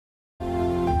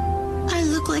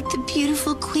like the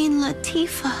beautiful Queen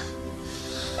Latifah.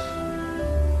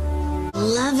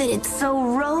 Love it, it's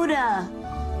so Rhoda.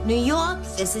 New York,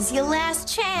 this is your last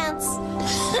chance.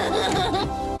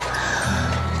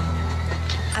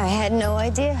 I had no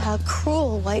idea how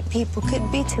cruel white people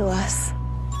could be to us.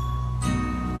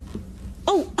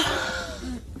 Oh,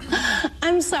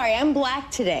 I'm sorry, I'm black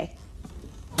today.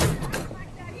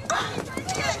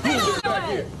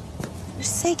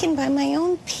 Forsaken by my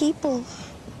own people.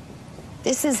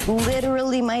 This is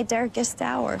literally my darkest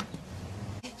hour.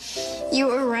 You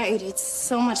were right. It's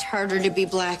so much harder to be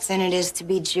black than it is to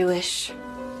be Jewish.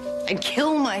 I'd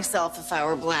kill myself if I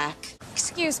were black.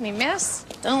 Excuse me, miss?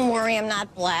 Don't worry, I'm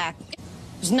not black.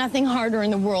 There's nothing harder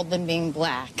in the world than being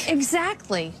black.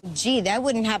 Exactly. Gee, that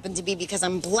wouldn't happen to be because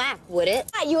I'm black, would it?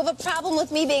 You have a problem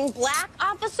with me being black,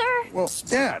 officer? Well,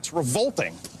 yeah, it's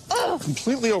revolting. Ugh.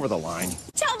 Completely over the line.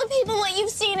 Tell the people what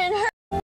you've seen and heard.